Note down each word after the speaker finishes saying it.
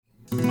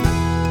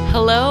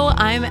Hello,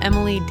 I'm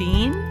Emily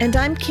Dean. And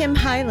I'm Kim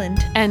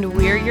Highland. And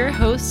we're your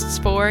hosts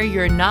for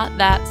You're Not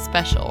That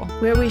Special,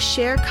 where we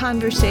share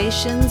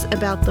conversations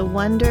about the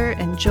wonder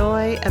and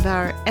joy of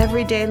our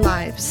everyday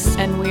lives.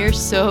 And we're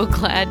so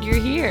glad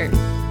you're here.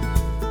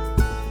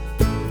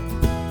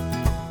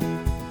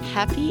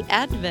 Happy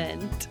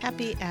Advent.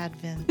 Happy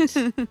Advent.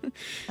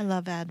 I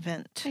love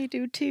Advent. I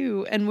do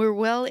too. And we're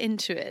well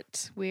into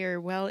it. We're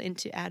well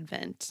into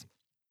Advent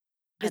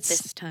at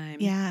this time.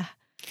 Yeah.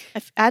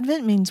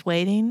 Advent means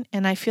waiting,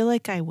 and I feel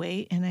like I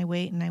wait and I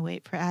wait and I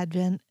wait for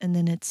Advent, and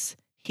then it's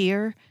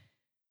here,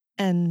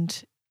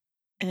 and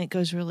it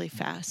goes really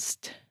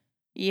fast.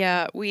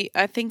 Yeah,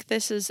 I think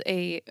this is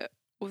the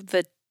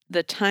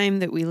time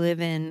that we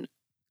live in,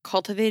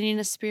 cultivating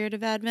a spirit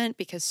of Advent,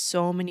 because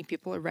so many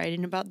people are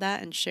writing about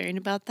that and sharing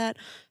about that.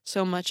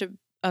 So much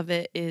of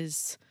it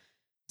is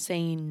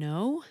saying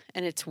no,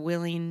 and it's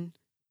willing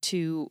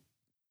to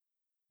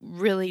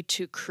really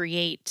to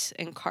create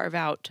and carve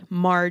out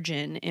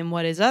margin in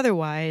what is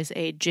otherwise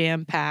a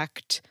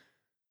jam-packed,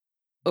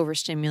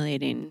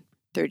 overstimulating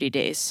 30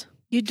 days.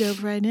 You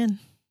dove right in.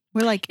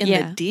 We're like in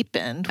the deep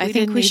end. I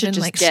think we should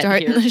just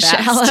start in the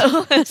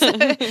fast.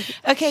 shallow.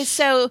 Okay,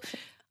 so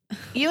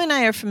you and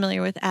I are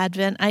familiar with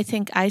Advent. I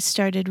think I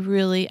started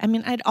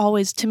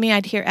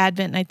I'd hear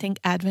Advent and I'd think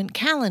Advent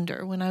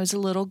calendar. When I was a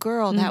little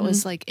girl, that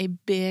was like a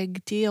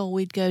big deal.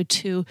 We'd go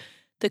to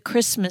the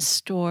Christmas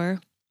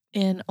store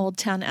in Old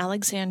Town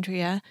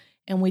Alexandria,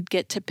 and we'd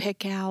get to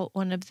pick out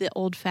one of the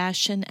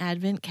old-fashioned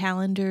Advent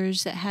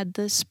calendars that had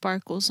the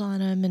sparkles on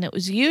them, and it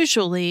was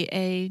usually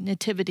a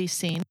nativity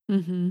scene,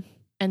 and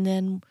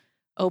then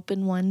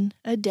open one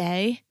a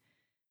day.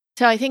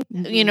 So I think,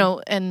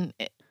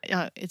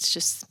 it's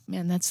just,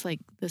 man, that's like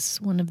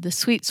one of the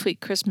sweet,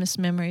 sweet Christmas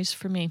memories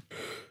for me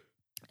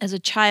as a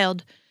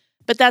child.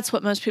 But that's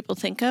what most people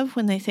think of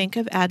when they think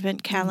of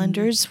Advent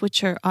calendars,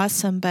 which are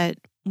awesome, but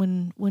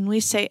when we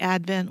say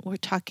Advent, we're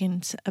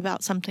talking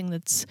about something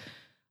that's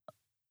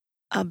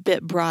a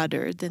bit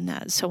broader than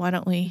that. So why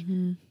don't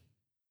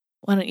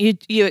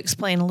you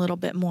explain a little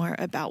bit more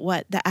about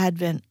what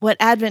Advent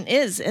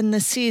is in the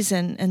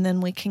season, and then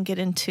we can get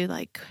into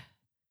like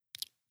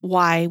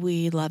why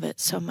we love it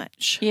so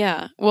much.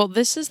 Yeah. Well,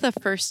 this is the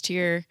first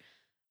year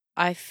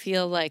I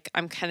feel like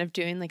I'm kind of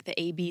doing like the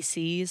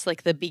ABCs,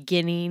 like the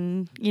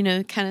beginning,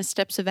 kind of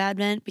steps of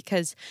Advent,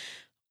 because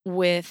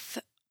with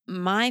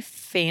my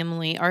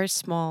family, our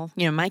small,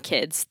 my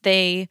kids,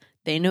 they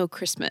know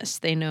Christmas.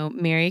 They know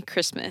Merry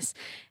Christmas.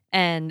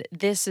 And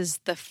this is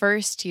the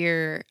first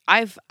year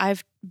I've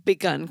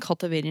begun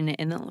cultivating it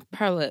in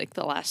probably like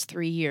the last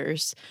 3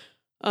 years.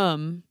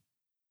 And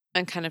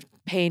kind of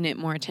paying it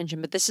more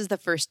attention. But this is the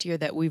first year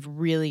that we've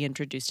really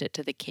introduced it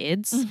to the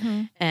kids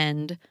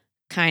and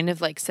kind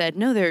of like said,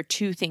 no, there are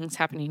two things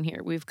happening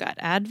here. We've got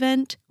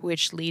Advent,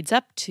 which leads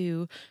up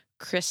to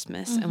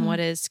Christmas. And what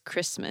is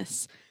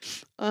Christmas?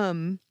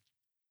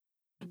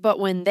 But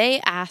when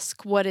they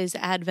ask what is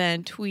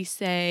Advent, we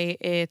say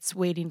it's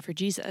waiting for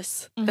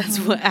Jesus. That's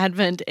what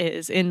Advent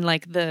is in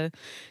like the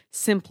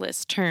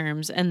simplest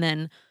terms. And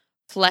then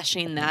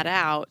fleshing that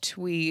out,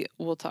 we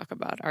will talk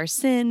about our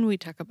sin, we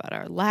talk about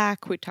our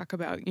lack, we talk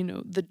about,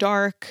 the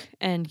dark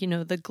and,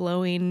 the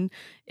glowing.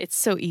 It's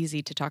so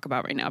easy to talk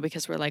about right now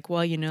because we're like,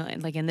 well,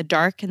 like in the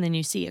dark, and then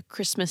you see a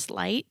Christmas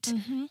light.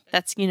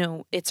 That's,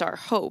 it's our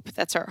hope.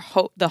 That's our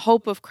hope. The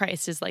hope of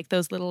Christ is like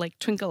those little like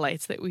twinkle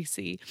lights that we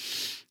see.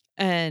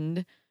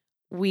 And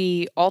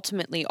we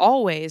ultimately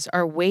always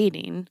are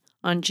waiting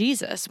on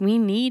Jesus. We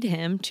need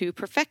him to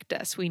perfect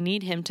us. We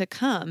need him to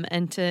come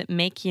and to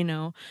make,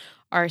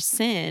 our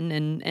sin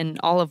and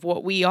all of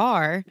what we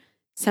are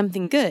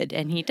something good.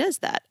 And he does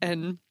that.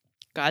 And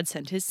God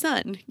sent his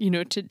son,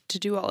 to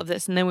do all of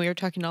this. And then we were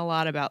talking a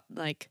lot about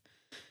like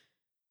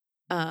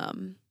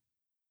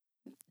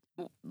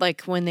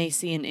when they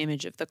see an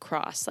image of the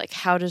cross, like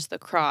how does the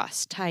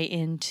cross tie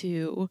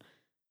into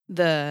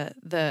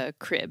the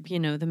crib,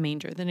 the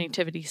manger, the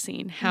nativity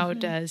scene? How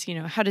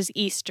does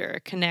Easter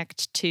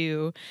connect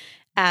to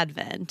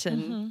Advent?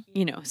 And,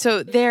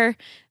 so they're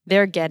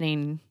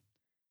getting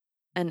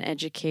an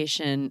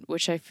education,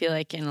 which I feel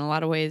like in a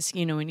lot of ways,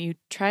 when you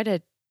try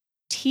to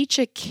teach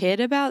a kid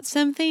about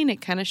something,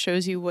 it kind of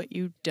shows you what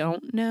you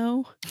don't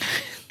know.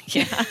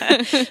 Yeah,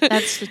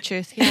 that's the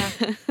truth. Yeah.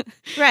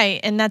 Right.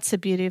 And that's the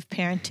beauty of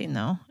parenting,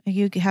 though.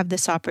 You have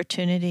this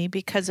opportunity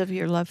because of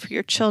your love for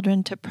your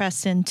children to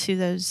press into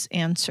those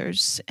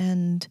answers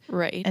and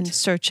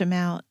search them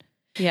out.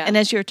 Yeah. And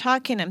as you're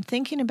talking, I'm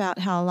thinking about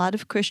how a lot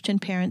of Christian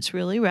parents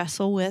really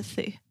wrestle with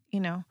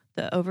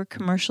the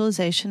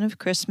over-commercialization of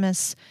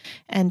Christmas,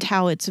 and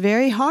how it's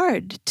very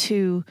hard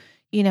to,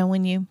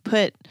 when you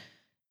put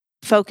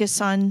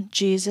focus on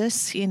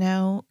Jesus,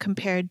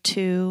 compared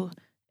to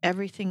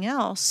everything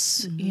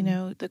else,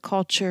 the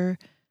culture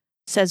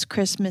says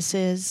Christmas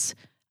is,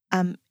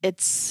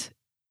 it's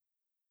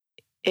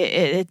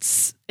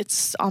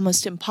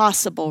almost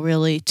impossible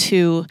really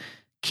to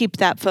keep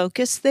that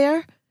focus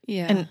there.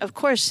 Yeah. And of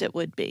course it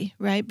would be,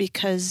 right?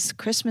 Because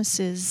Christmas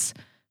is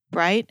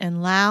bright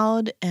and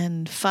loud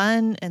and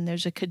fun, and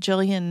there's a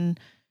cajillion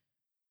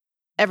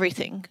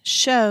everything,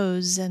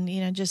 shows,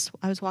 and just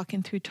I was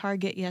walking through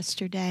Target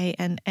yesterday,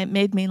 and it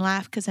made me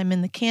laugh because I'm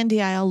in the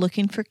candy aisle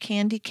looking for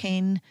candy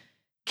cane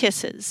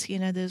kisses,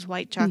 those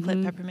white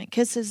chocolate peppermint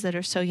kisses that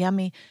are so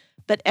yummy.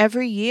 But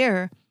every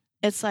year,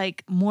 it's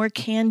like more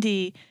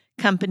candy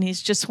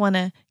companies just want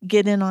to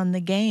get in on the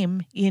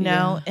game,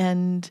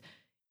 and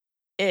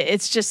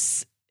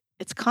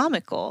it's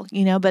comical,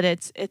 but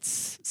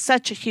it's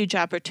such a huge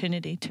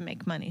opportunity to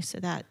make money. So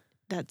that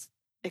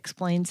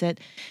explains it.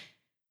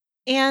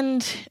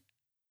 And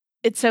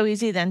it's so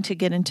easy then to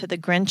get into the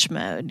Grinch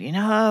mode,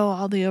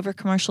 all the over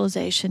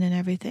commercialization and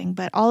everything.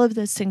 But all of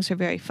those things are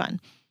very fun.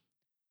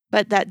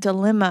 But that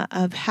dilemma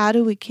of how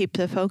do we keep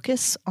the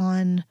focus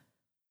on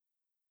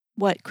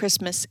what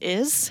Christmas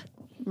is,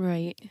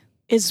 right,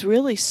 is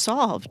really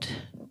solved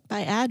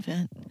by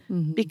Advent.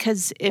 Mm-hmm.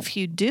 Because if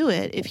you do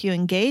it, if you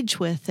engage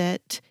with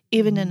it,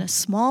 even in a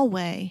small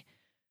way,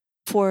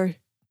 for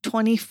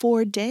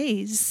 24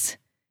 days,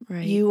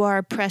 right, you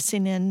are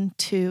pressing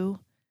into,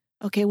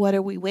 okay, what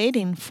are we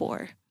waiting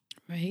for?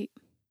 Right.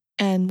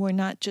 And we're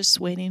not just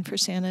waiting for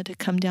Santa to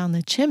come down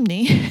the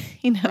chimney,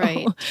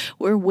 Right.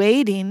 We're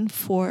waiting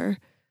for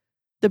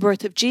the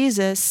birth of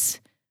Jesus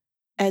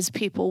as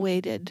people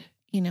waited,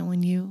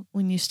 when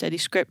you study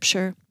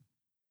scripture,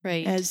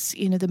 Right. as,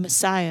 the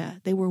Messiah,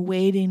 they were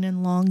waiting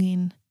and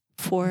longing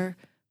for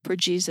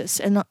Jesus.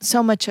 And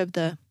so much of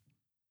the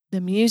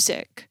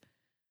music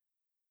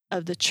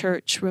of the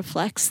church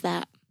reflects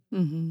that.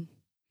 Mm-hmm.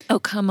 O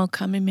come,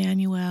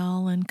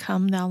 Emmanuel, and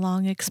come, thou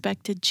long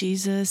expected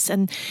Jesus.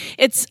 And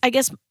I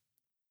guess,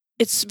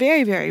 it's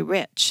very, very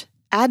rich.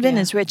 Advent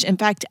is rich. In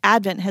fact,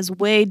 Advent has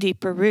way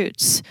deeper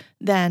roots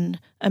than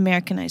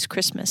Americanized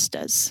Christmas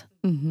does.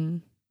 Mm-hmm.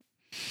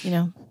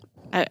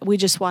 We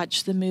just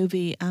watched the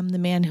movie The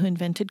Man Who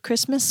Invented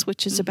Christmas,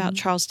 which is about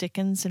Charles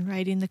Dickens and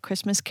writing the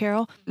Christmas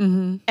Carol.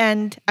 Mm-hmm.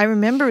 And I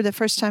remember the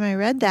first time I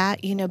read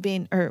that,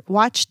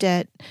 watched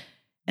it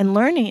and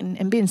learning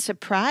and being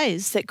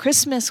surprised that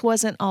Christmas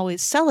wasn't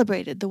always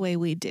celebrated the way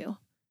we do.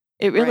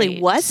 It really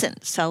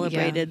wasn't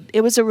celebrated. Yeah.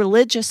 It was a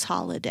religious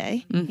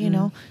holiday,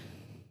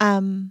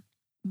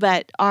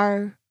 but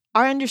our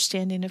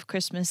understanding of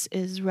Christmas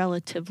is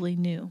relatively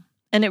new.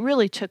 And it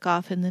really took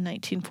off in the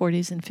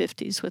 1940s and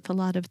 50s with a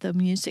lot of the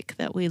music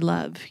that we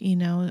love,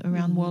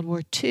 around World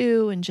War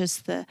II, and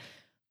just the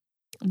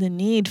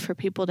need for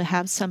people to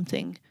have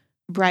something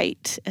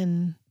bright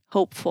and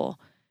hopeful.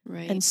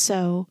 Right. And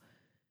so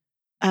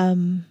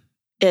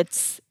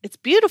it's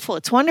beautiful.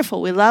 It's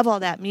wonderful. We love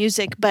all that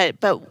music. But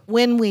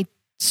when we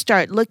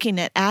start looking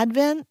at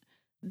Advent,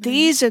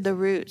 these are the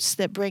roots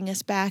that bring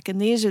us back.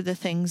 And these are the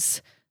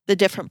things, the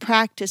different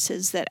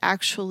practices that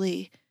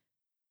actually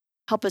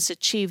help us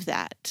achieve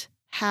that.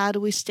 How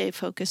do we stay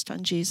focused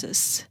on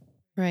Jesus?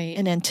 Right.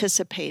 And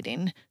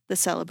anticipating the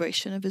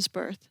celebration of his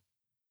birth.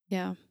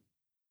 Yeah.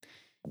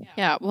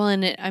 Yeah. Well,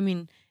 and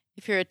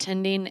if you're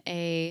attending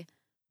a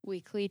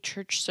weekly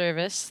church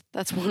service,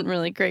 that's one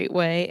really great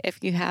way.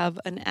 If you have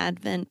an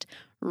Advent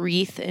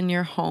wreath in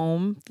your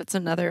home, that's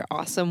another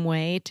awesome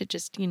way to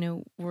just,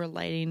 we're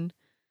lighting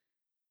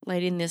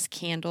this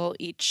candle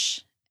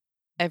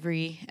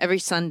every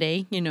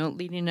Sunday,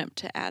 leading up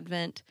to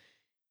Advent.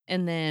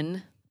 And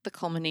then the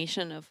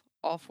culmination of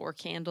all 4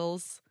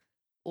 candles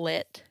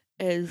lit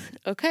is,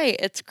 okay,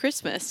 it's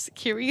Christmas.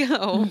 Here we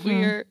go.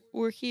 Mm-hmm.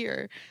 We're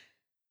here.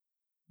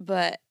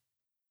 But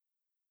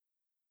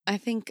I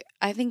think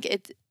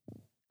it's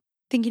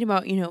thinking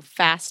about,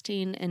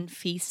 fasting and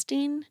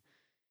feasting.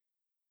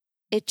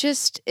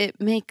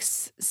 It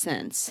makes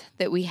sense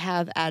that we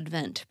have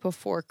Advent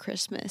before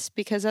Christmas,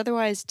 because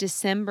otherwise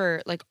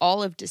December, like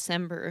all of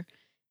December,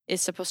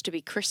 is supposed to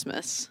be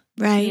Christmas.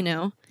 Right.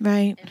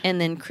 Right.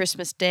 And then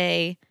Christmas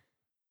Day,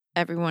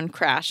 everyone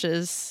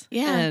crashes.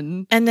 Yeah.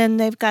 And then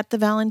they've got the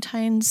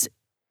Valentine's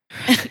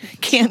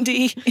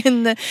candy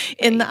in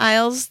the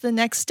aisles the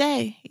next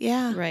day.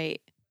 Yeah.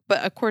 Right.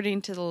 But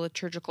according to the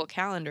liturgical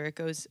calendar, it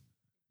goes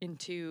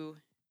into,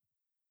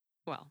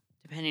 well,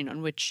 depending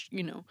on which,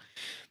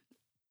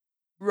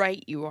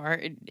 rite you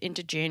are,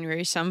 into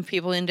January. Some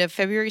people into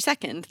February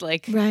 2nd.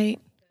 Like, right.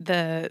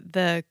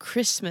 The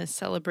Christmas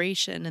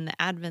celebration and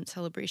the Advent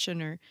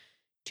celebration are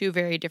 2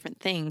 very different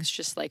things,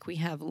 just like we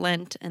have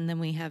Lent and then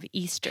we have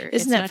Easter.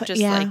 It's not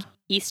just like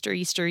Easter.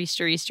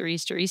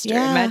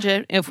 Yeah.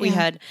 Imagine if we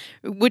had,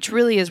 which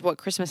really is what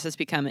Christmas has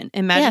become.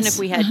 Imagine if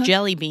we had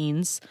jelly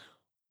beans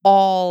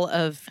all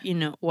of,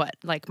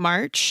 like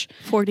March.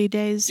 40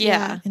 days.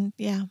 Yeah.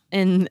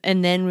 And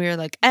then we were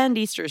like, and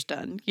Easter's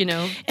done,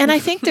 And I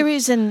think the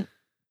reason,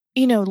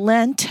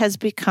 Lent has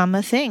become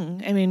a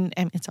thing.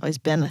 It's always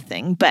been a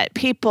thing, but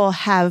people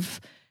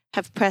have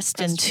pressed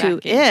into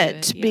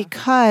it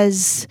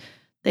because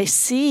they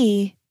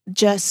see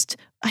just,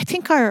 I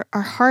think our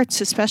hearts,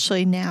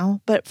 especially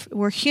now, but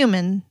we're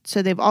human,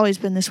 so they've always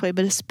been this way,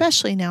 but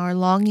especially now are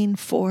longing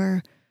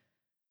for,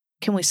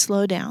 can we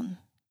slow down?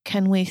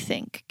 Can we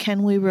think?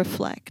 Can we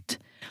reflect?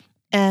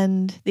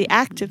 And the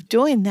act of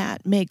doing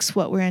that makes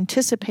what we're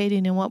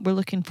anticipating and what we're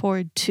looking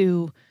forward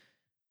to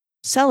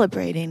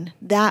celebrating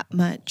that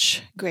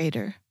much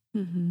greater.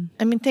 Mm-hmm.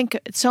 I mean, think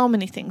so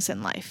many things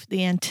in life.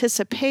 The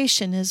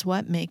anticipation is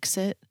what makes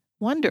it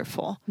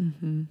wonderful.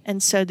 Mm-hmm.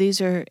 And so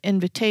these are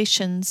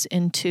invitations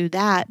into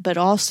that, but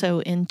also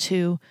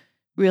into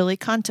really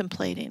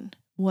contemplating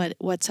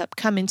what's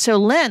upcoming. So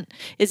Lent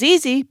is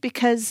easy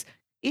because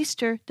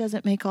Easter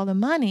doesn't make all the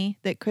money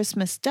that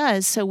Christmas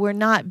does. So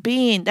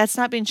that's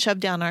not being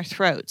shoved down our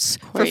throats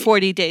for Quite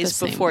 40 days the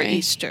same before way.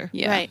 Easter.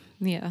 Yeah. Right.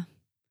 Yeah.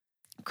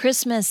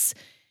 Christmas,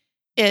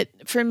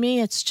 for me,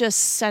 it's just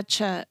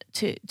such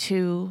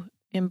to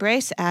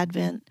embrace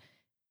Advent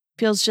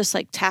feels just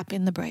like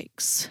tapping the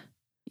brakes.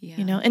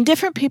 Yeah. And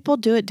different people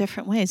do it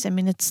different ways. I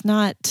mean, it's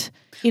not,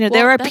 there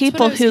Well, are that's what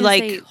people I was who gonna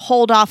say.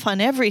 hold off on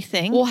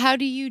everything. Well, how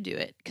do you do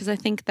it? Because I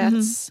think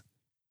that's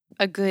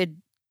a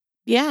good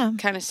yeah.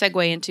 kind of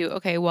segue into,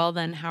 okay, well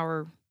then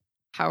how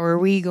are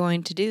we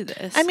going to do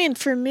this? I mean,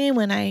 for me,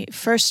 when I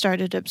first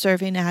started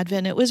observing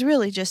Advent, it was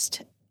really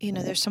just,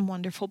 there's some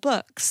wonderful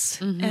books.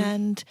 Mhm.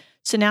 And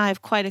so now I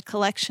have quite a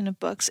collection of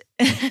books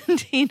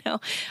and,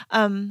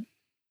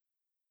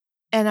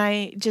 and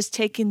I just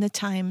taking the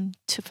time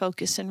to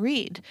focus and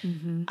read.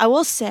 Mm-hmm. I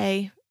will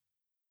say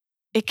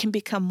it can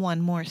become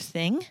one more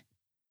thing.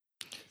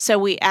 So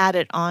we add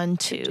it on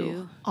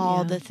to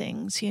all the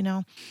things,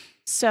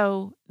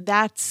 So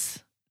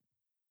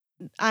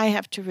I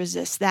have to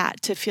resist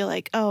that, to feel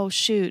like, oh,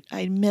 shoot,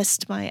 I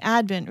missed my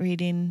Advent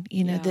reading,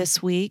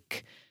 this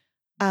week.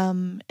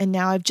 And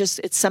now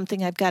it's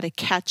something I've got to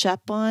catch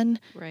up on.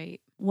 Right.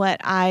 What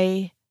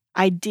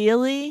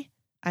ideally,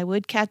 I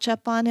would catch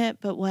up on it,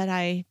 but what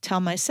I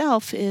tell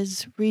myself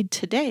is read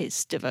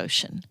today's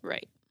devotion.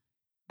 Right.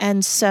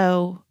 And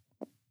so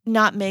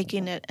not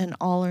making it an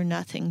all or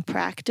nothing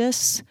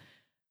practice.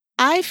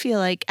 I feel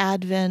like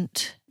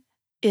Advent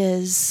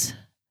is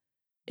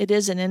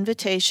an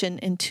invitation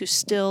into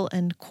still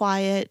and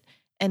quiet,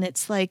 and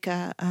it's like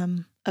a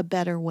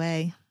better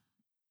way.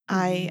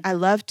 Mm-hmm. I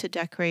love to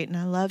decorate, and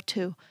I love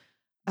to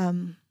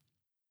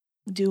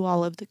do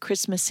all of the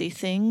Christmassy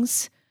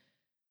things,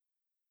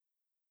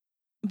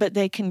 but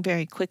they can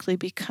very quickly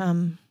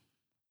become,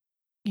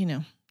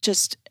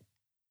 just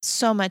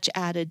so much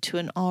added to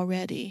an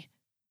already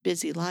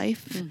busy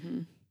life,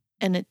 Mm-hmm.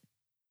 and it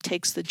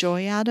takes the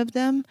joy out of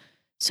them.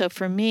 So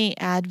for me,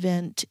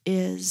 Advent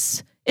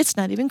it's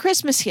not even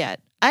Christmas yet.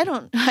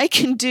 I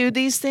can do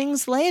these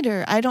things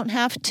later. I don't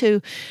have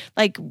to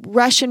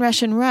rush and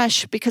rush and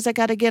rush because I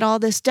got to get all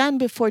this done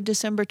before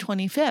December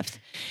 25th.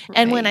 Right.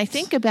 And when I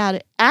think about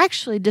it,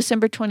 actually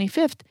December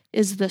 25th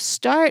is the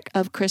start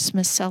of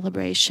Christmas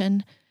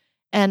celebration.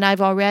 And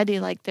I've already,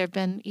 there've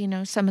been,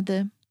 some of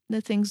the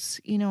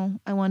things,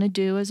 I want to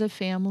do as a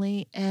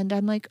family. And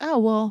I'm like, oh,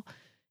 well,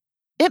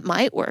 it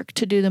might work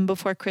to do them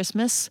before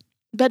Christmas.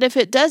 But if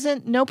it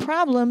doesn't, no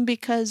problem,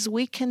 because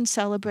we can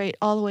celebrate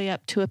all the way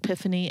up to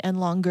Epiphany and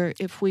longer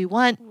if we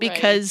want,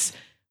 because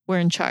we're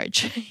in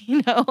charge,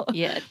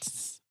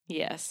 Yes.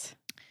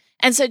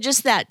 And so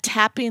just that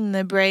tapping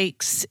the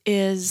brakes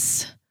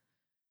it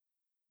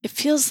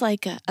feels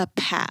like a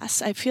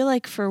pass. I feel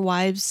like for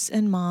wives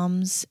and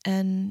moms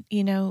and,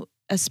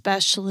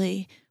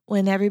 especially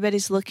when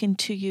everybody's looking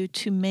to you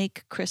to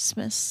make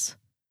Christmas,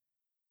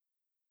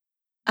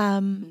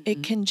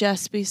 it can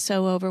just be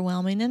so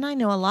overwhelming. And I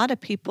know a lot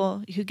of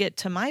people who get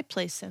to my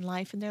place in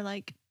life and they're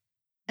like,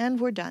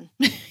 and we're done,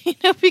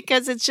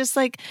 because it's just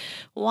like,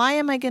 why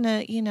am I going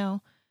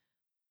to,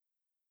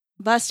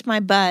 bust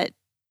my butt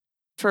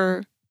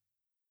for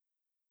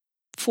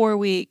 4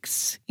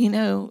 weeks?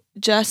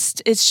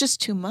 It's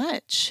just too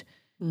much.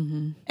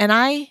 Mm-hmm. And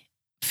I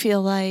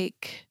feel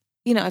like,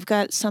 I've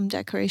got some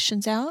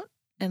decorations out,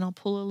 and I'll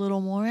pull a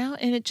little more out,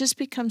 and it just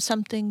becomes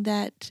something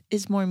that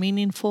is more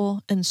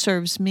meaningful and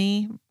serves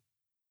me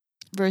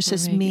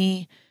versus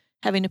me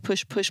having to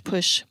push,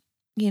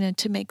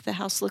 to make the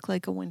house look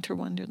like a winter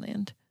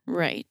wonderland.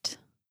 Right.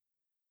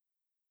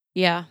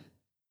 Yeah.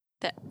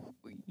 That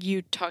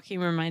you talking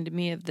reminded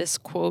me of this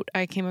quote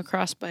I came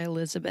across by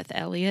Elizabeth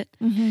Elliot.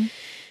 Mm-hmm.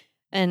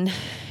 And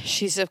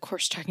she's, of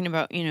course, talking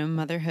about,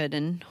 motherhood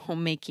and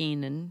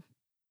homemaking and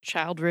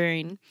child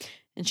rearing.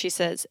 And she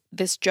says,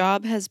 "This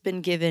job has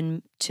been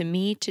given to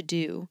me to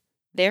do.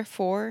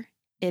 Therefore,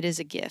 it is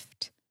a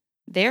gift.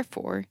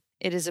 Therefore,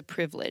 it is a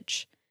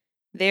privilege.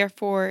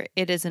 Therefore,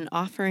 it is an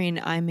offering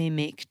I may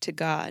make to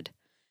God.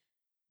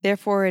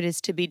 Therefore, it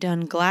is to be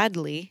done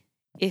gladly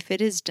if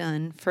it is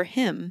done for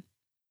Him.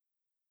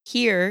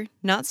 Here,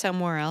 not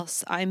somewhere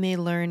else, I may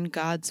learn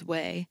God's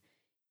way.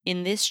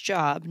 In this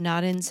job,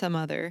 not in some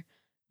other,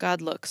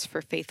 God looks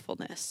for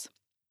faithfulness."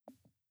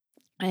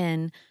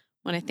 And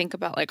when I think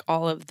about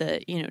all of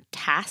the,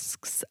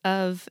 tasks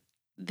of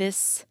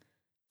this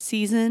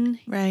season,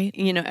 right?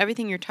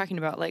 Everything you're talking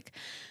about,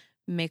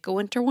 make a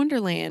winter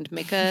wonderland,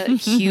 make a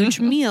huge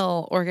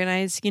meal,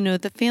 organize,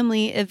 the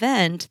family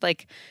event,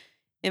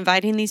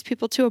 inviting these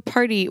people to a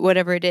party,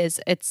 whatever it is.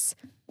 It's,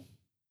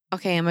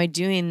 okay, am I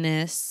doing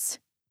this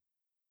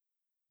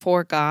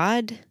for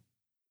God?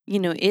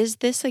 Is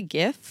this a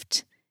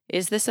gift?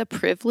 Is this a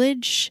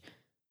privilege?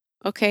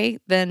 Okay,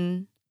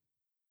 then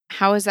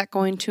how is that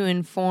going to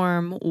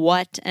inform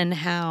what and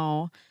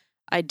how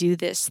I do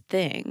this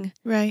thing.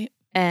 Right.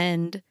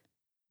 And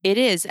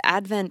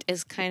Advent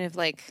is kind of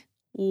like,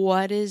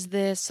 what is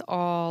this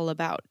all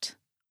about?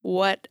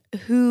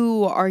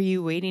 Who are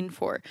you waiting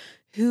for?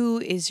 Who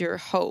is your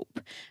hope?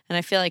 And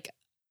I feel like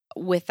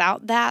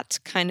without that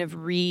kind of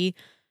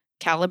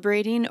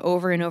recalibrating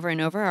over and over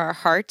and over our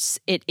hearts,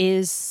 it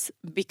is,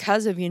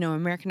 because of,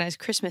 Americanized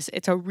Christmas,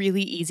 it's a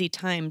really easy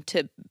time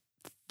to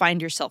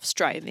find yourself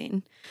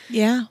striving.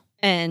 Yeah.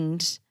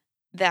 And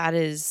that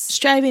is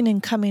striving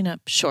and coming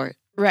up short.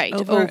 Right.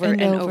 Over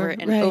and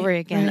over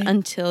again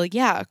until,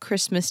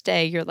 Christmas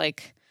Day, you're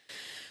like,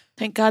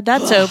 thank God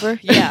that's over.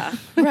 Yeah.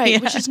 Right. Yeah.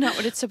 Which is not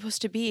what it's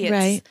supposed to be. It's,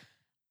 right.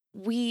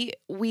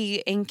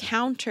 We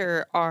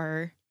encounter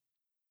our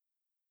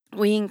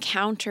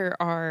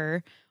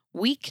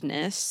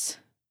weakness,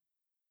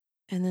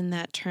 and then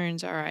that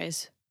turns our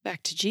eyes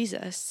back to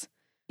Jesus.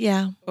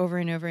 Yeah. Over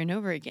and over and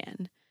over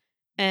again.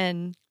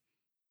 And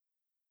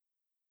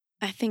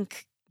I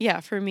think,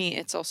 for me,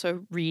 it's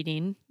also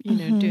reading,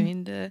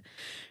 doing the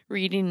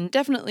reading,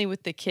 definitely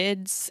with the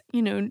kids,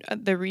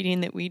 the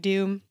reading that we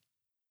do.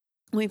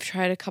 We've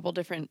tried a couple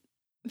different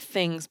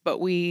things, but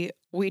we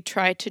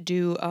try to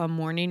do a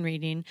morning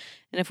reading.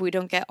 And if we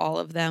don't get all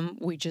of them,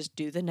 we just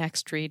do the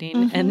next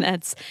reading.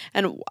 And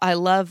I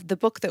love the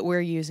book that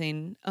we're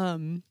using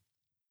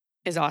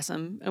is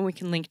awesome. And we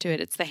can link to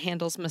it. It's the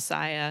Handel's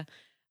Messiah.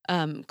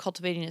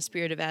 Cultivating a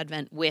Spirit of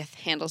Advent with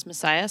Handel's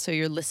Messiah. So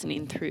you're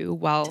listening through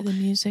while to the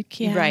music,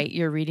 right,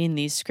 you're reading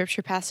these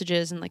scripture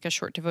passages and like a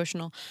short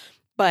devotional.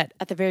 But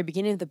at the very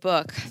beginning of the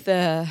book,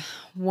 the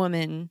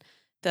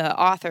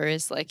author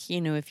is like,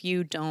 if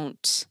you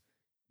don't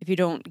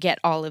get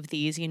all of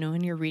these,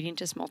 and you're reading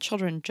to small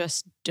children,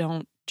 just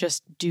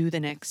do the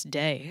next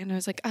day. And I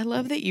was like, I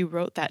love that you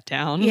wrote that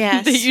down.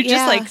 Yes. That you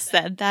just like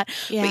said that.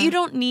 Yeah. But you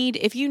don't need,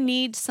 if you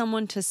need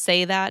someone to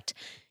say that,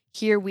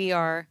 here we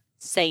are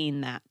saying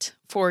that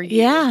for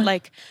you. Yeah.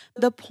 Like,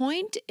 the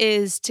point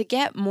is to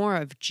get more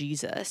of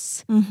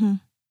Jesus. Mm-hmm.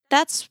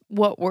 That's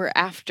what we're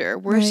after.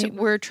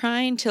 We're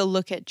trying to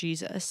look at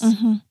Jesus.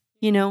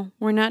 Mm-hmm.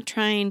 We're not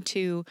trying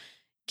to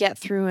get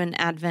through an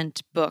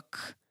Advent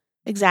book.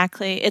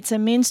 Exactly. It's a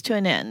means to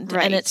an end.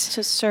 Right. And it's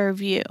to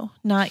serve you,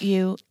 not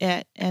you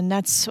it. And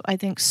that's, I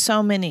think,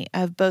 so many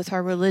of both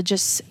our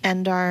religious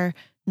and our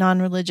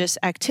non-religious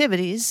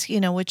activities,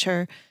 which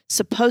are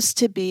supposed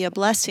to be a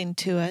blessing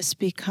to us,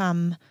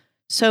 become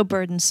so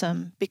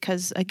burdensome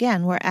because,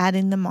 again, we're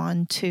adding them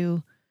on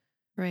to,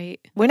 right.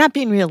 We're not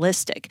being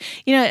realistic.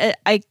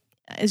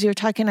 As you were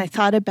talking, I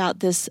thought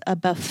about a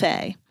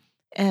buffet.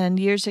 And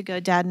years ago,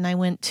 Dad and I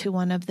went to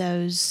one of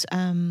those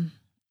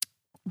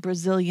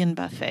Brazilian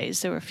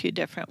buffets. There were a few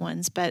different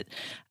ones, but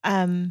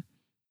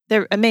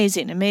they're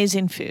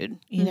amazing food,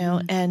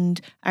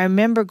 and I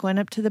remember going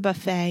up to the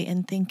buffet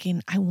and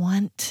thinking, I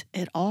want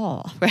it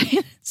all,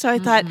 right? So I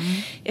thought,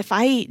 if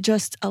I eat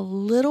just a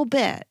little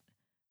bit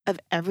of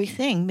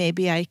everything,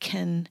 maybe I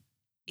can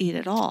eat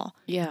it all.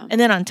 Yeah. And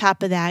then on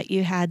top of that,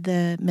 you had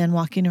the men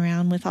walking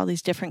around with all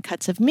these different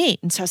cuts of meat.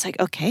 And so I was like,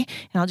 okay,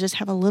 and I'll just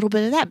have a little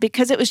bit of that,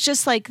 because it was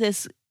just like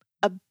this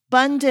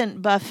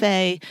abundant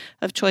buffet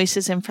of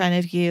choices in front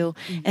of you.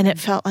 And it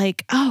felt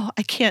like,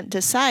 I can't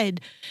decide.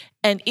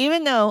 And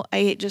even though I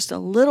ate just a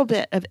little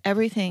bit of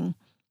everything,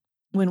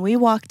 when we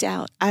walked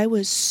out, I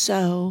was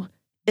so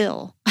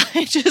ill.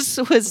 I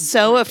just was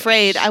so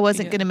afraid I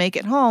wasn't going to make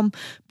it home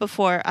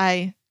before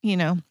I,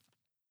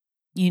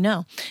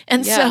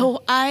 And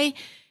so I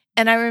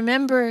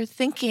remember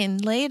thinking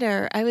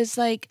later, I was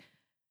like,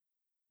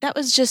 that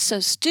was just so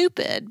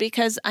stupid,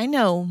 because I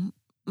know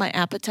my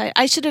appetite.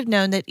 I should have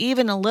known that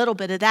even a little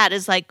bit of that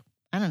is like,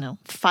 I don't know,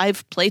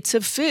 5 plates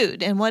of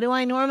food. And what do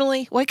I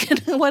normally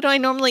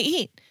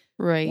eat?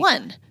 Right.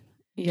 1.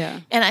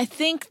 Yeah. And I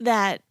think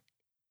that,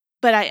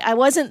 but I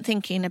wasn't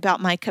thinking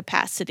about my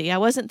capacity. I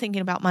wasn't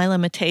thinking about my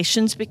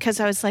limitations, because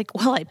I was like,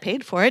 well, I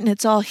paid for it and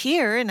it's all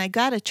here and I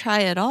got to try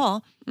it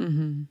all.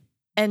 Mm-hmm.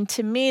 And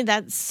to me,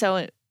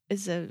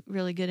 is a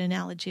really good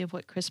analogy of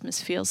what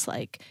Christmas feels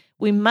like.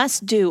 We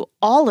must do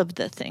all of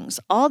the things,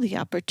 all the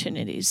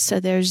opportunities. So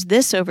there's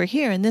this over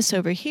here and this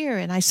over here.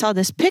 And I saw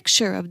this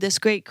picture of this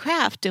great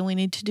craft and we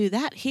need to do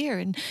that here.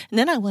 And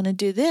then I want to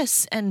do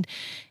this. And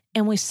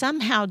we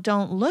somehow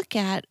don't look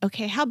at,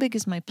 okay, how big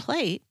is my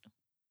plate?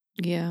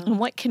 Yeah. And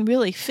what can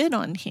really fit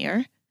on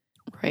here?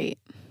 Right.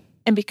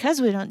 And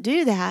because we don't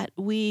do that,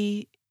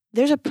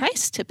 there's a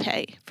price to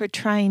pay for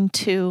trying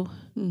to,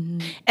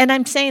 and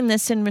I'm saying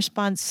this in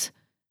response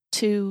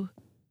to,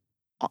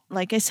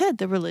 like I said,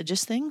 the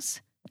religious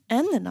things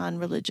and the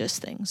non-religious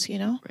things,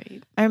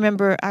 Right. I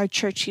remember our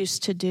church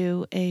used to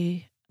do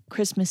a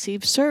Christmas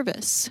Eve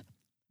service,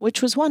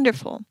 which was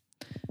wonderful.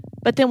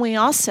 But then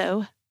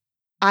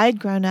I'd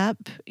grown up,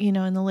 in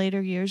the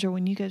later years, or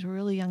when you guys were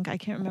really young, I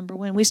can't remember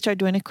when, we started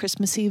doing a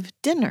Christmas Eve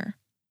dinner.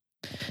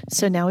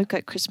 So now we've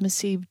got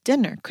Christmas Eve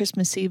dinner,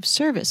 Christmas Eve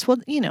service. Well,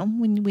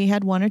 when we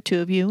had 1 or 2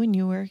 of you and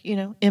you were,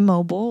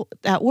 immobile,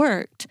 that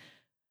worked.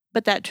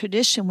 But that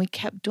tradition, we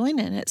kept doing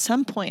it. And at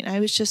some point, I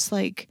was just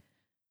like,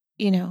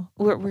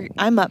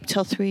 I'm up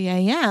till 3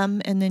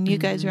 a.m. and then you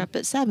guys are up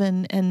at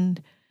 7.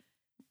 And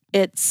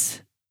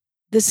this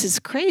is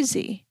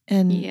crazy.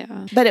 And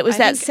Yeah. but it was I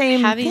that think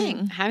same having,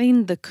 thing.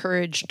 Having the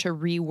courage to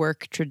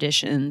rework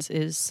traditions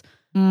is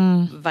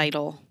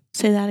vital.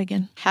 Say that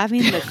again.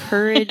 Having the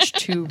courage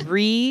to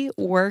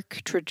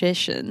rework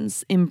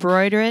traditions,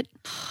 embroider it,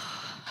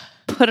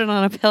 put it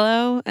on a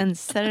pillow, and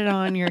set it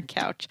on your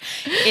couch.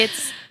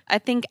 I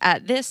think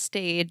at this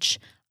stage,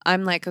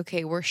 I'm like,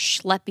 okay, we're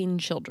schlepping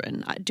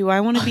children. Do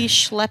I want to be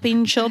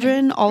schlepping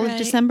children all of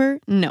December?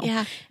 No.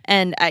 Yeah.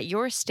 And at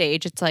your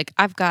stage, it's like,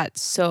 I've got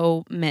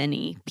so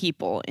many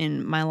people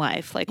in my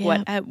life. Like,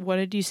 what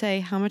did you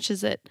say? How much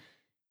is it?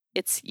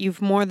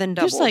 You've more than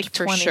doubled. There's like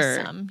for 20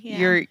 sure. some.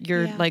 Yeah.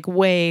 You're like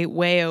way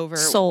over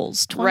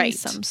souls, 20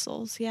 some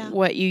souls. Yeah.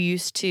 What you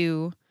used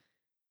to,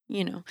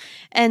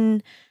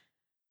 and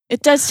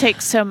it does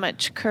take so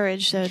much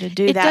courage though to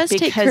do that. It does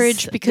take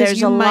courage because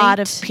there's a lot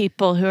of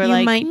people who are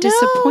like, might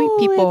disappoint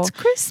people. It's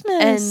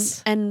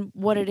Christmas. And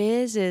what it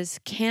is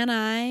can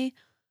I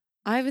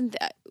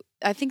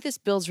think this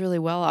builds really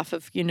well off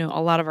of,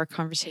 a lot of our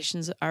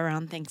conversations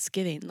around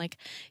Thanksgiving. Like,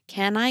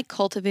 can I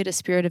cultivate a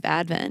spirit of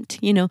Advent?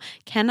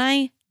 Can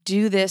I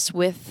do this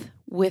with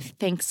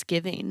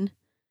Thanksgiving?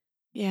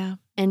 Yeah.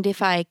 And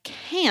if I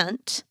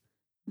can't,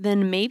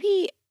 then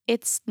maybe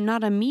it's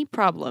not a me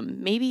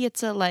problem. Maybe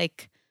it's a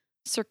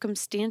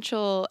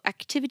circumstantial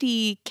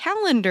activity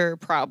calendar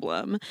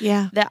problem.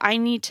 Yeah. That I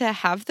need to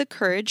have the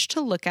courage to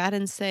look at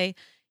and say,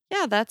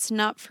 yeah, that's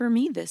not for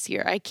me this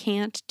year. I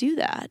can't do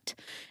that.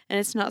 And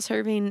it's not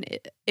serving.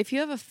 If you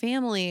have a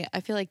family, I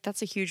feel like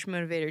that's a huge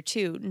motivator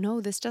too. No,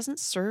 this doesn't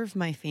serve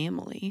my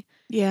family.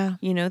 Yeah.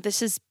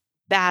 This is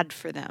bad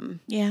for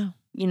them. Yeah.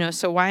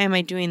 So why am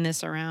I doing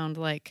this around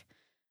like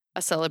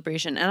a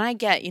celebration? And I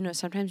get,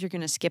 sometimes you're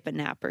going to skip a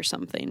nap or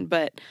something,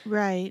 but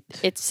right.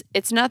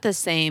 It's not the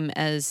same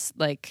as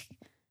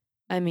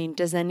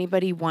does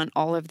anybody want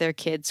all of their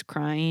kids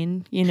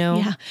crying,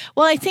 Yeah.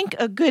 Well, I think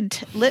a good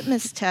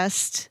litmus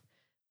test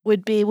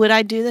would be, would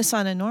I do this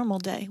on a normal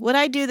day? Would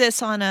I do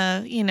this on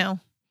a,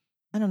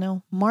 I don't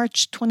know,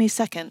 March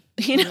 22nd,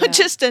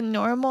 just a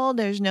normal,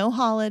 there's no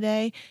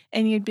holiday.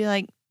 And you'd be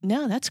like,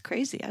 no, that's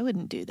crazy. I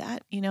wouldn't do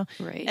that,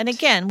 Right. And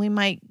again, we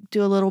might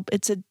do a little,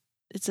 it's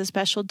a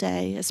special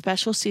day, a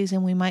special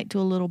season. We might do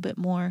a little bit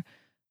more,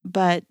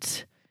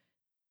 but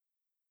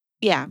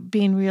yeah,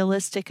 being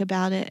realistic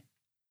about it.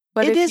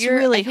 But it is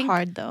really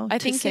hard though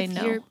to say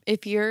no.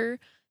 If you're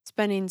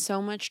spending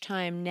so much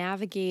time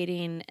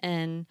navigating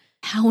and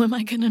how am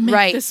I going to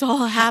make this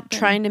all happen?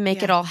 Trying to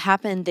make it all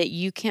happen that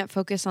you can't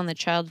focus on the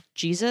child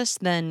Jesus,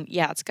 then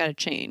it's got to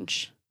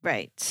change.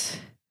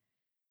 Right.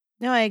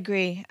 No, I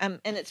agree. And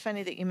it's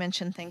funny that you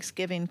mentioned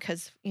Thanksgiving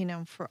because,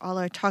 for all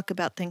our talk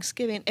about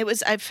Thanksgiving,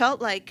 I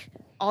felt like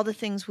all the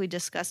things we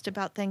discussed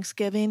about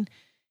Thanksgiving,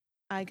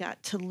 I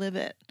got to live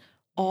it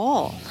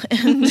all.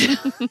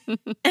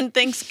 And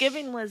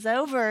Thanksgiving was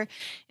over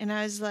and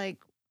I was like,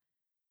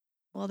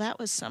 well, that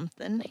was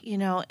something,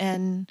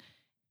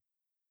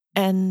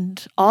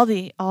 and all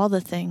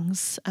the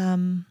things,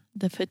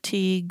 the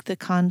fatigue, the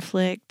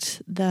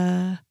conflict,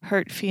 the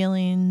hurt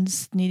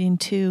feelings, needing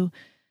to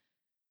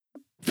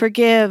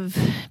forgive,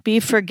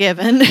 be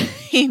forgiven,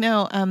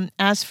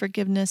 ask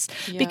forgiveness,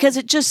 because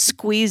it just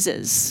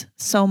squeezes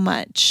so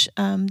much,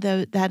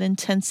 that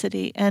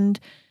intensity. And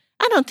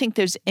I don't think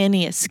there's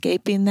any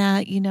escaping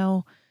that,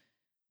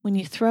 when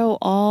you throw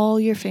all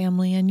your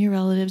family and your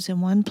relatives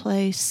in one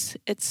place,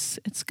 it's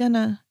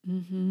gonna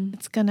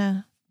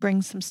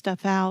bring some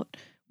stuff out,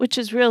 which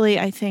is really,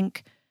 I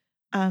think,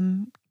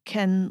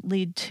 can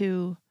lead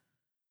to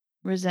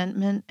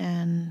resentment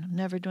and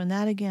never doing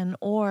that again.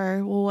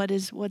 Or, well,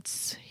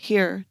 what's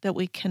here that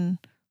we can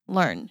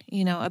learn,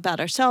 about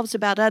ourselves,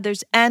 about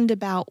others, and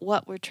about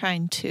what we're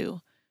trying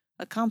to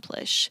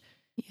accomplish.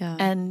 Yeah.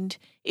 And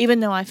even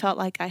though I felt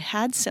like I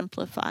had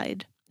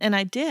simplified, and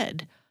I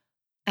did,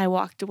 I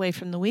walked away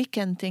from the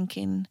weekend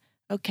thinking,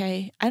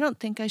 okay, I don't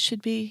think I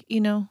should be,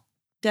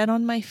 dead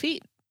on my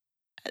feet.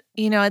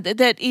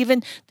 That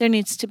even there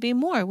needs to be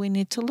more. We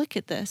need to look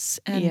at this.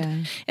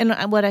 And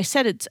what I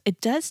said,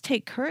 it does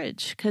take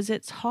courage because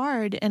it's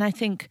hard. And I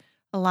think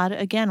a lot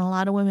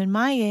of women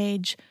my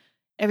age,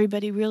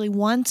 everybody really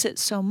wants it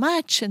so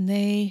much and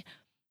they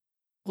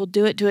will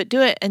do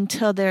it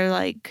until they're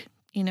like,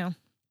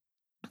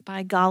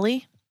 by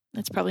golly.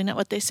 That's probably not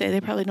what they say.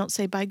 They probably don't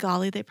say by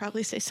golly. They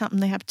probably say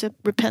something they have to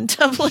repent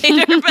of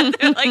later. But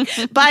they're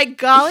like, by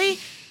golly,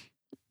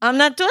 I'm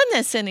not doing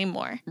this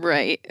anymore.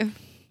 Right.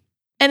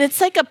 And it's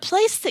like a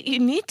place that you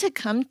need to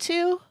come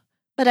to.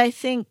 But I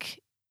think,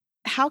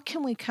 how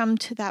can we come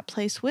to that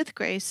place with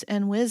grace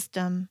and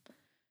wisdom,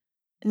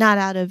 not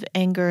out of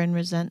anger and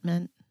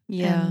resentment?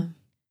 Yeah. And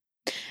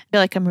I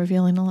feel like I'm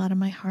revealing a lot of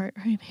my heart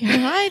right here.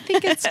 I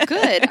think it's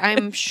good.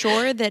 I'm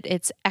sure that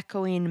it's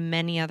echoing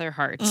many other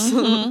hearts.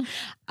 Mm-hmm.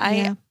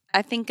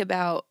 I think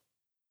about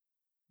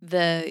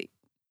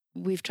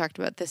we've talked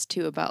about this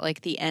too, about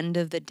like the end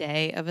of the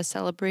day of a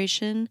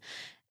celebration.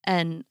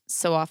 And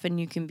so often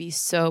you can be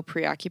so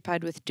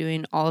preoccupied with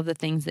doing all of the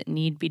things that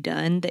need be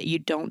done that you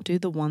don't do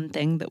the one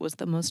thing that was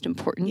the most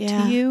important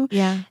to you.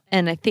 Yeah.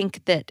 And I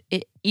think that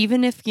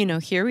even if,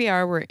 here we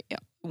are,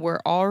 we're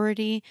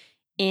already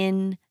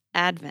in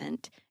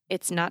Advent,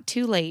 it's not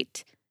too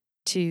late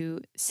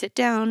to sit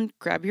down,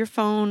 grab your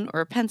phone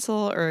or a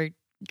pencil or a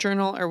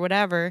journal or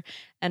whatever,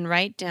 and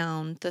write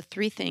down the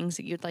 3 things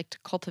that you'd like to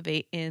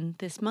cultivate in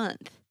this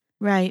month.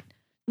 Right.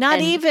 Not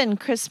And- even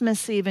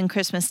Christmas Eve and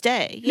Christmas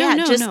Day. No, Yeah,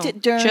 no, just no.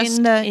 during Just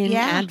in yeah,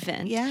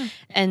 Advent. Yeah.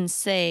 And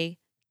say,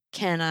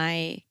 can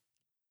I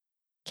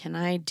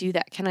do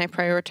that? Can I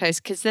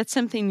prioritize? Because that's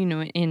something,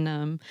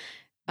 in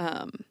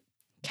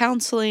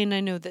counseling, I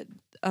know that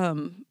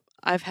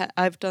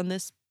I've done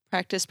this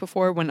practice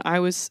before when I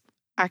was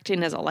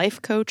acting as a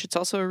life coach. It's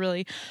also a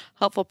really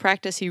helpful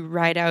practice. You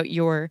write out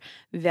your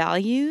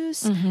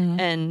values, Mhm.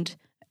 and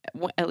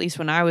at least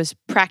when I was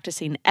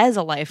practicing as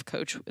a life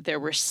coach, there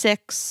were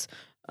 6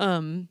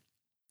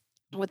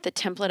 with the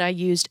template I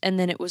used, and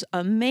then it was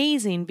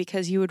amazing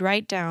because you would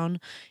write down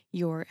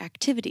your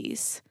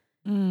activities.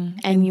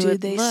 And you do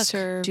would they look,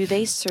 serve? do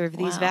they serve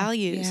these Wow.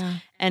 values? Yeah.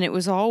 And it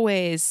was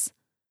always,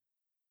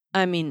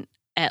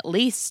 at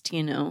least,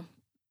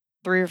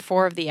 3 or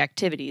 4 of the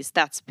activities,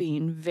 that's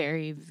being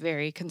very,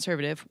 very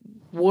conservative,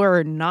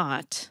 were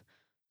not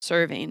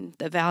serving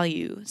the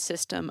value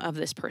system of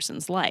this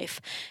person's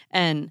life.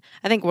 And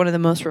I think one of the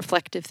most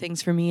reflective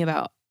things for me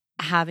about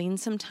having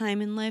some time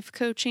in life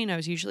coaching, I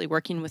was usually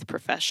working with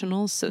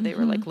professionals, so they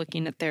were like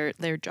looking at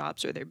their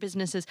jobs or their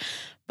businesses,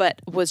 but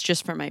was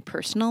just for my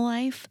personal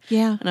life.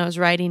 Yeah. And I was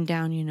writing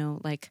down,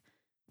 like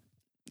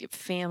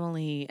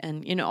family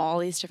and, all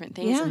these different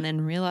things. Yeah. And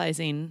then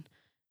realizing,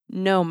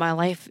 no, my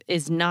life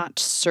is not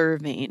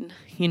serving,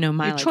 my Your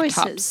like top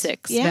choices.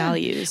 6 Yeah.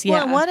 values.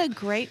 Well, Yeah. what a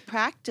great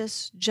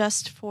practice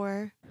just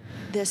for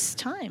this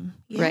time.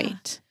 Yeah.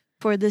 Right.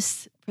 For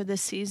this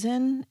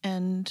season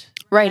and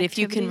Right. If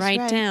you can activities, write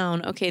right.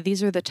 down, okay,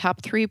 these are the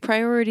top 3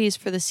 priorities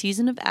for the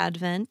season of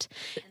Advent,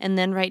 and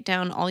then write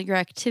down all your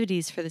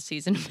activities for the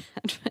season of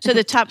Advent. So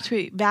the top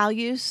 3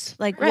 values,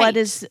 like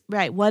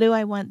Right. what do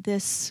I want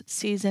this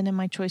season and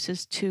my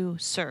choices to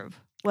serve?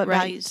 What Right.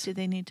 values do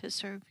they need to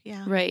serve?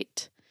 Yeah.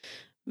 Right.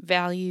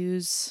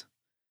 Values.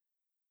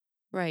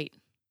 Right.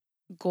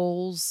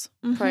 Goals,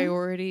 Mhm.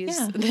 priorities.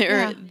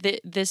 Yeah.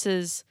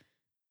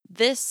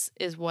 This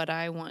is what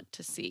I want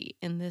to see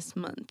in this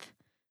month.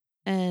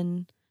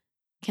 And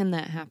can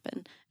that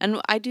happen? And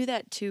I do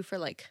that too for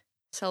like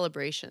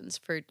celebrations,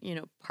 for,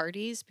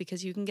 parties,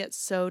 because you can get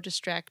so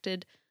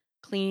distracted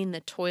cleaning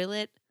the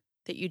toilet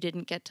that you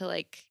didn't get to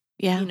like,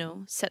 Yeah.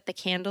 set the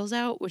candles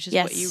out, which is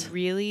what you Yes.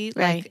 really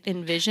Right. like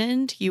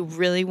envisioned. You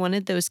really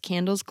wanted those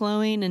candles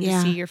glowing and Yeah.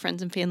 to see your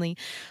friends and family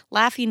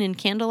laughing in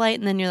candlelight.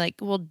 And then you're like,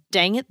 well,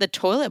 dang it, the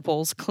toilet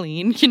bowl's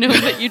clean,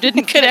 but you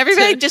didn't Could get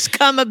everybody to- just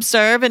come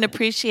observe and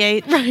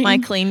appreciate Right. my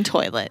clean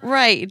toilet?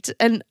 Right.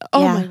 And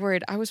oh Yeah. my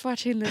word, I was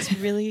watching this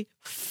really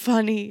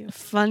funny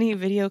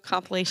video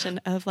compilation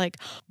of like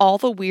all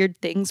the weird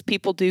things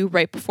people do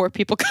right before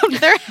people come to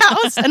their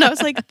house. And I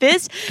was like,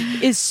 this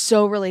is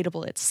so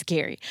relatable. It's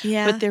scary.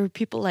 Yeah. But there were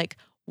people like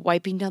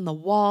wiping down the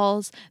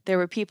walls. There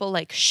were people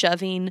like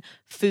shoving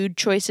food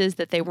choices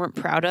that they weren't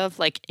proud of,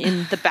 like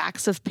in the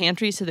backs of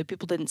pantries so that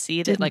people didn't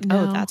see that, like,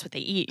 Didn't know. oh, that's what they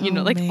eat. Oh,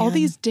 Like all man.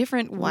 these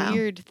different Wow.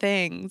 weird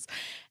things.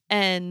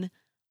 And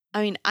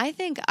I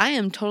think I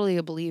am totally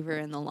a believer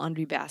in the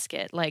laundry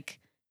basket. Like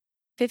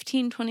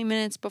 15, 20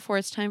 minutes before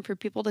it's time for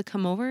people to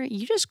come over,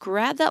 you just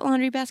grab that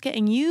laundry basket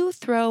and you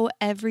throw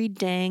every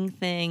dang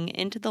thing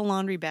into the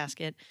laundry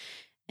basket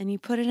and you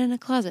put it in a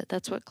closet.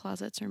 That's what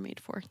closets are made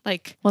for.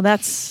 Like, Well,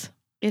 that's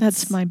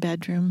it's my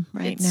bedroom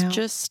right it's now.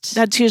 just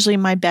That's usually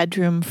my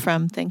bedroom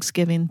from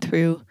Thanksgiving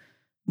through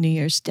New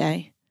Year's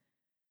Day,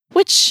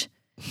 which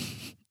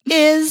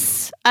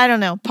is, I don't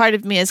know, part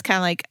of me is kind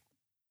of like,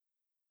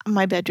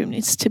 my bedroom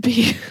needs to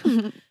be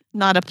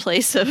not a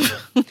place of,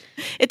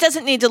 it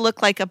doesn't need to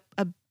look like a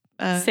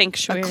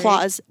sanctuary.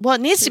 closet. Well,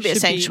 it needs to It be a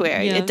should be,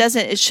 sanctuary. yeah.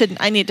 It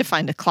shouldn't, I need to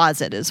find a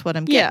closet is what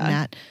I'm getting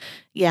Yeah. at.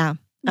 Yeah.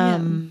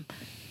 Yeah.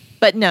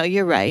 But no,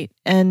 you're right.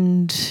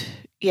 And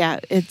yeah,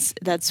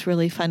 that's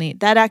really funny.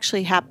 That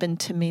actually happened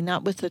to me,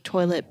 not with the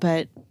toilet,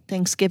 but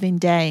Thanksgiving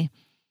Day.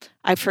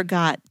 I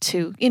forgot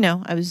to,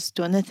 I was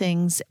doing the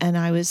things and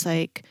I was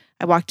like,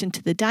 I walked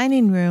into the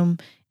dining room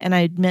and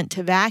I meant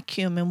to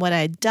vacuum. And what I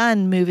had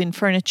done, moving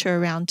furniture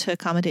around to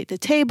accommodate the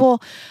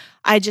table,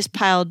 I just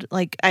piled,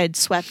 like I had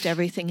swept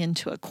everything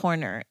into a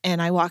corner.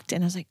 And I walked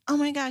in, I was like, oh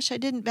my gosh, I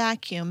didn't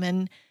vacuum.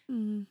 And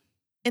Mm.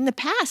 in the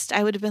past,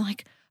 I would have been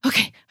like,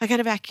 okay, I got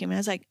to vacuum. And I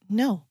was like,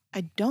 no,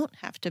 I don't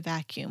have to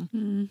vacuum.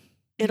 Mm.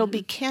 It'll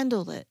be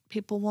candlelit.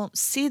 People won't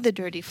see the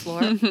dirty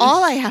floor.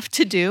 All I have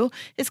to do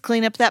is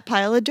clean up that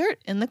pile of dirt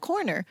in the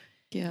corner.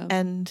 Yeah.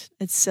 And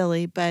it's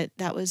silly, but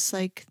that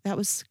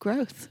was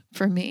growth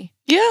for me.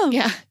 Yeah.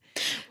 Yeah.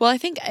 Well, I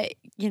think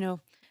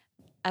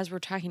as we're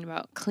talking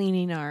about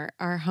cleaning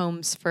our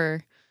homes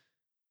for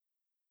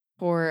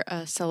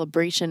a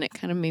celebration, it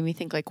kind of made me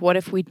think like, what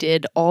if we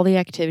did all the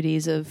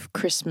activities of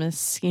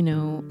Christmas,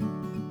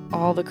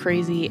 all the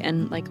crazy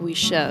and like we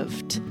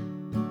shoved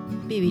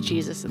baby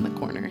Jesus in the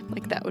corner.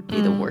 Like that would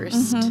be the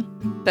worst.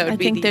 Mm-hmm. That would I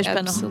be think the there's been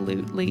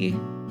absolutely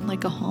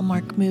like a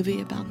Hallmark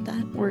movie about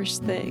that.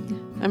 worst thing.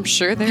 I'm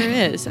sure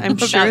there is. I'm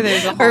About- sure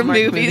there's a or Hallmark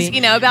movies, movie.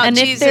 you know, about And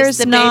Jesus, if there's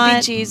the not,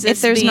 baby Jesus.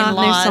 if there's being not,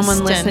 lost there's someone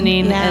and-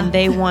 listening yeah. and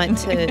they want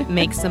to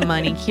make some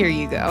money. Here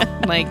you go.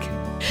 Like,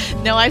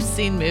 No, I've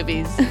seen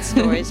movies and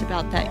stories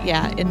about that.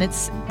 Yeah, and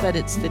it's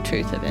the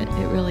truth of it.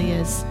 It really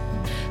is.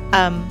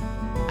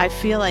 I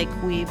feel like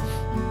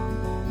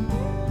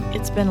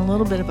it's been a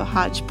little bit of a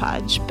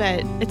hodgepodge,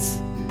 but it's,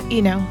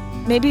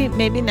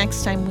 maybe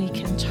next time we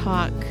can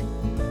talk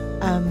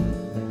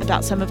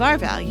about some of our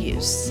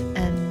values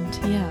and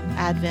yeah.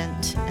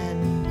 Advent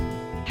and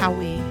how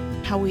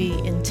we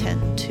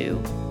intend to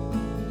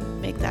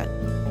make that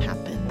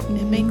happen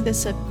and make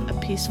this a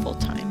peaceful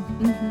time.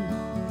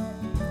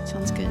 Mm-hmm.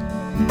 Sounds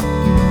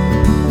good.